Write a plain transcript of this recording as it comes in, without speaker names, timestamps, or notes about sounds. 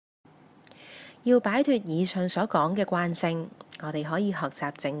要擺脫以上所講嘅慣性，我哋可以學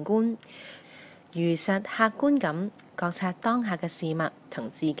習靜觀，如實客觀咁覺察當下嘅事物同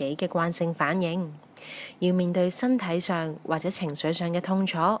自己嘅慣性反應。要面對身體上或者情緒上嘅痛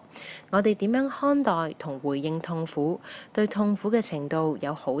楚，我哋點樣看待同回應痛苦，對痛苦嘅程度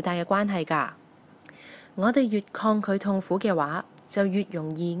有好大嘅關係㗎。我哋越抗拒痛苦嘅話，就越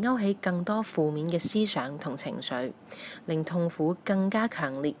容易勾起更多負面嘅思想同情緒，令痛苦更加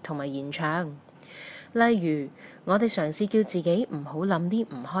強烈同埋延長。例如，我哋嘗試叫自己唔好諗啲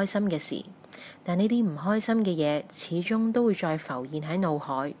唔開心嘅事，但呢啲唔開心嘅嘢始終都會再浮現喺腦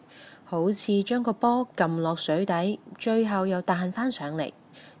海，好似將個波撳落水底，最後又彈返上嚟，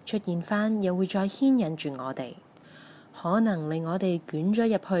出現返又會再牽引住我哋，可能令我哋捲咗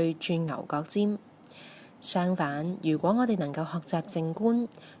入去轉牛角尖。相反，如果我哋能夠學習靜觀，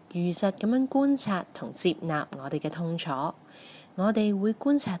如實咁樣觀察同接納我哋嘅痛楚，我哋會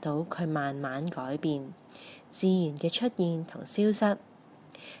觀察到佢慢慢改變，自然嘅出現同消失，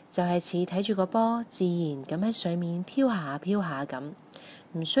就係似睇住個波自然咁喺水面飄下飄下咁，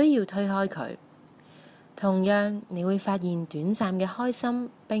唔需要推開佢。同樣，你會發現短暫嘅開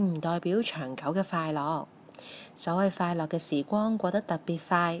心並唔代表長久嘅快樂。所謂快樂嘅時光過得特別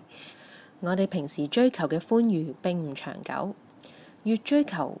快，我哋平時追求嘅歡愉並唔長久，越追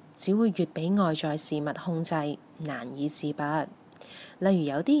求只會越俾外在事物控制，難以自拔。例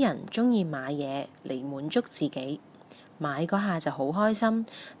如有啲人鍾意買嘢嚟滿足自己，買嗰下就好開心，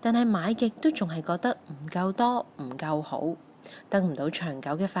但係買極都仲係覺得唔夠多、唔夠好，得唔到長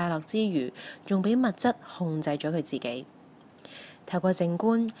久嘅快樂之餘，仲俾物質控制咗佢自己。透過靜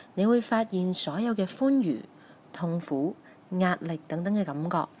觀，你會發現所有嘅歡愉、痛苦、壓力等等嘅感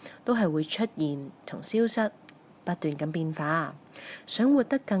覺都係會出現同消失，不斷咁變化。想活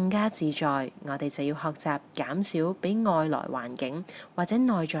得更加自在，我哋就要學習減少俾外來環境或者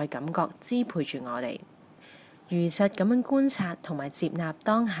內在感覺支配住我哋，如實咁樣觀察同埋接納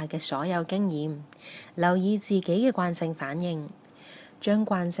當下嘅所有經驗，留意自己嘅慣性反應，將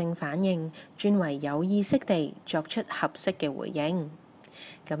慣性反應轉為有意識地作出合適嘅回應。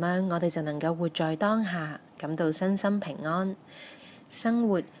咁樣我哋就能夠活在當下，感到身心平安，生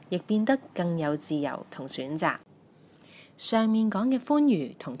活亦變得更有自由同選擇。上面講嘅歡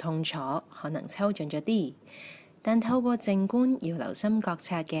愉同痛楚可能抽象咗啲，但透過靜觀要留心覺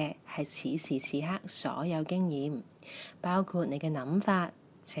察嘅係此時此刻所有經驗，包括你嘅諗法、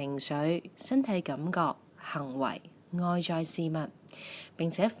情緒、身體感覺、行為、外在事物，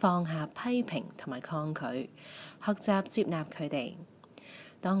並且放下批評同埋抗拒，學習接納佢哋。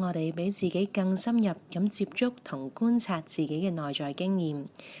當我哋俾自己更深入咁接觸同觀察自己嘅內在經驗，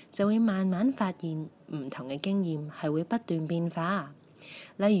就會慢慢發現唔同嘅經驗係會不斷變化。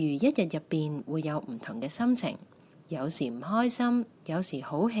例如一日入邊會有唔同嘅心情，有時唔開心，有時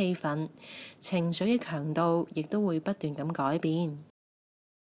好氣憤，情緒嘅強度亦都會不斷咁改變。